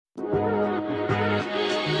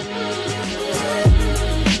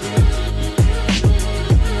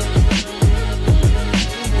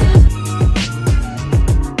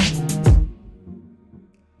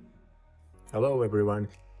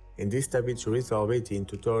In this Davinci Resolve 18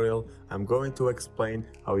 tutorial, I'm going to explain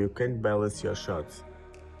how you can balance your shots.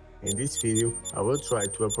 In this video, I will try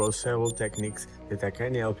to approach several techniques that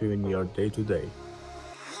can help you in your day-to-day.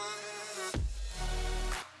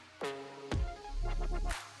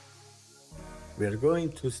 We are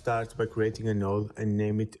going to start by creating a node and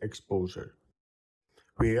name it Exposure.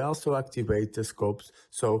 We also activate the scopes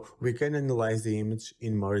so we can analyze the image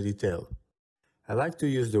in more detail. I like to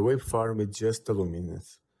use the waveform with just the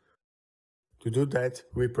luminance. To do that,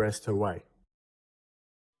 we press the Y.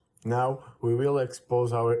 Now we will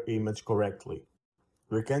expose our image correctly.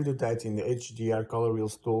 We can do that in the HDR color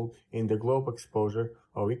wheels tool in the globe exposure,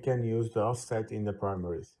 or we can use the offset in the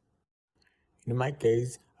primaries. In my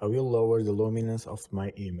case, I will lower the luminance of my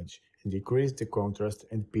image and decrease the contrast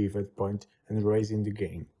and pivot point and raising the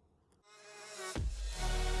gain.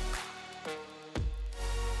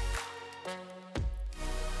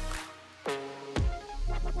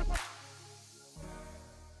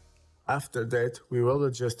 After that, we will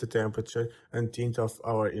adjust the temperature and tint of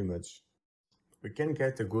our image. We can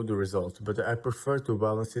get a good result, but I prefer to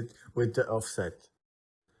balance it with the offset.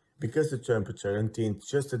 Because the temperature and tint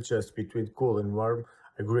just adjust between cool and warm,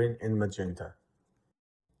 a green and magenta.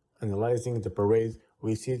 Analyzing the parade,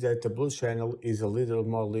 we see that the blue channel is a little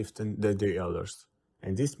more lifted than the others,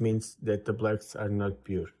 and this means that the blacks are not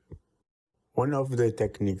pure. One of the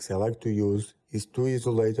techniques I like to use is to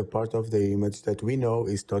isolate a part of the image that we know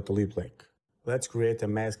is totally black. Let's create a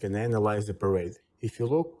mask and analyze the parade. If you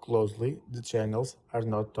look closely, the channels are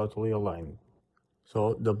not totally aligned,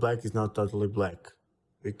 so the black is not totally black.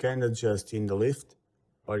 We can adjust in the lift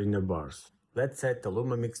or in the bars. Let's set the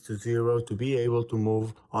Luma Mix to 0 to be able to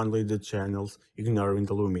move only the channels, ignoring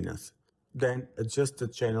the luminance. Then adjust the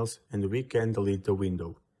channels and we can delete the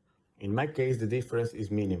window. In my case, the difference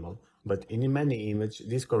is minimal, but in many images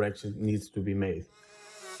this correction needs to be made.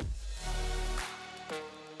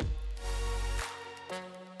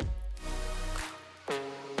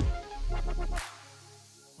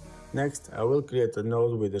 Next, I will create a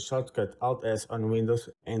node with the shortcut Alt-S on Windows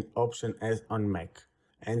and Option-S on Mac,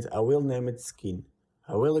 and I will name it Skin.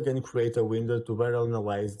 I will again create a window to better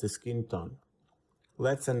analyze the skin tone.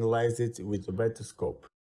 Let's analyze it with a better scope.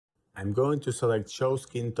 I'm going to select Show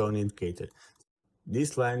Skin Tone Indicator.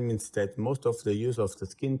 This line means that most of the use of the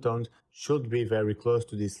skin tone should be very close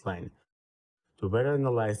to this line. To better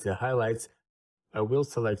analyze the highlights, I will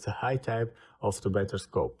select a high type of the better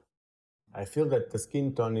scope. I feel that the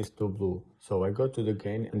skin tone is too blue, so I go to the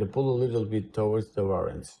gain and pull a little bit towards the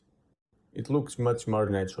orange. It looks much more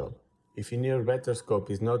natural. If in your better scope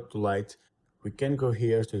is not too light, we can go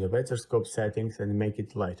here to the better scope settings and make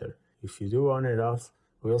it lighter. If you do on and off,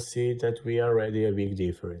 we'll see that we are already a big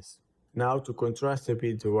difference. Now to contrast a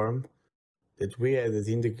bit the warmth that we added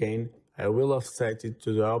in the gain, I will offset it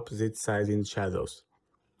to the opposite side in shadows.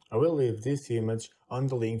 I will leave this image on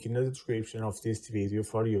the link in the description of this video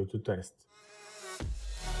for you to test.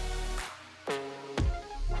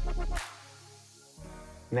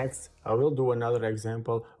 Next, I will do another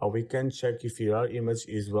example how we can check if your image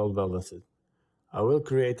is well balanced. I will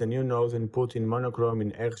create a new node and put in monochrome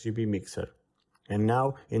in RGB mixer. And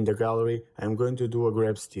now, in the gallery, I'm going to do a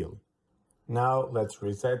grab still. Now, let's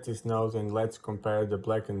reset this node and let's compare the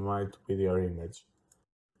black and white with your image.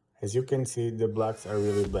 As you can see, the blacks are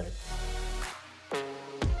really black.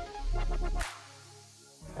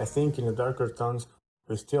 I think in the darker tones,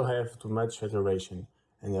 we still have too much saturation,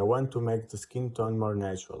 and I want to make the skin tone more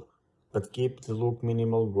natural, but keep the look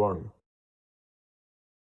minimal warm.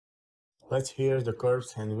 Let's hear the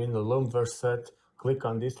curves, and when the lumber set, click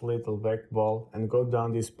on this little black ball and go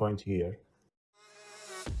down this point here.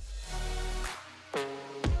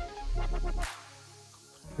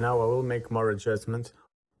 Now I will make more adjustments.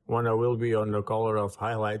 One I will be on the color of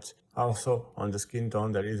highlights, also on the skin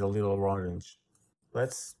tone that is a little orange.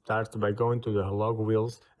 Let's start by going to the log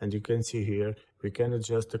wheels, and you can see here we can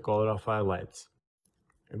adjust the color of highlights.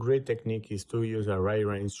 A great technique is to use array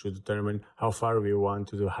range to determine how far we want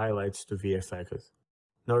the highlights to be affected.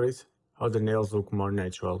 Notice how the nails look more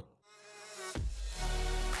natural.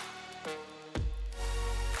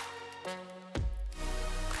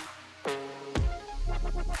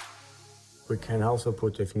 We can also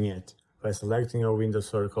put a vignette by selecting a window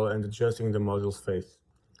circle and adjusting the model's face.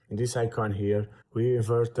 In this icon here, we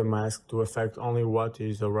invert the mask to affect only what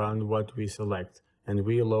is around what we select, and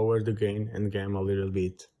we lower the gain and gamma a little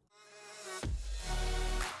bit.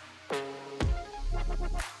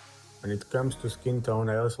 When it comes to skin tone,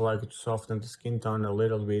 I also like to soften the skin tone a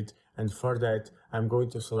little bit, and for that I'm going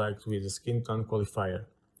to select with the skin tone qualifier.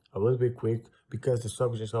 I will be quick because the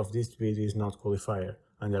subject of this video is not qualifier.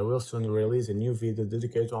 and I will soon release a new video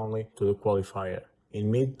dedicated only to the qualifier. In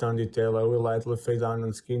mid-tone detail, I will lightly fade down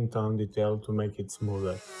on skin tone detail to make it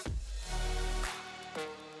smoother.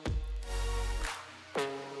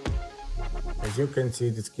 As you can see,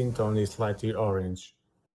 the skin tone is slightly orange.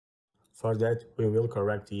 For that, we will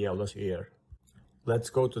correct the yellows here. Let's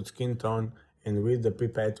go to skin tone, and with the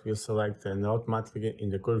pipette we'll select and automatically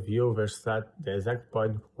in the curve view we'll start the exact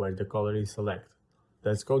point where the color is selected.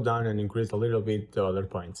 Let's go down and increase a little bit the other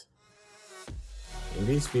points. In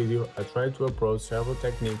this video, I try to approach several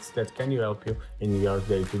techniques that can help you in your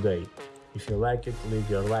day-to-day. If you like it, leave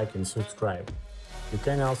your like and subscribe. You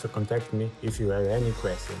can also contact me if you have any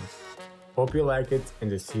questions. Hope you like it,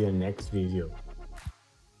 and I'll see you in the next video.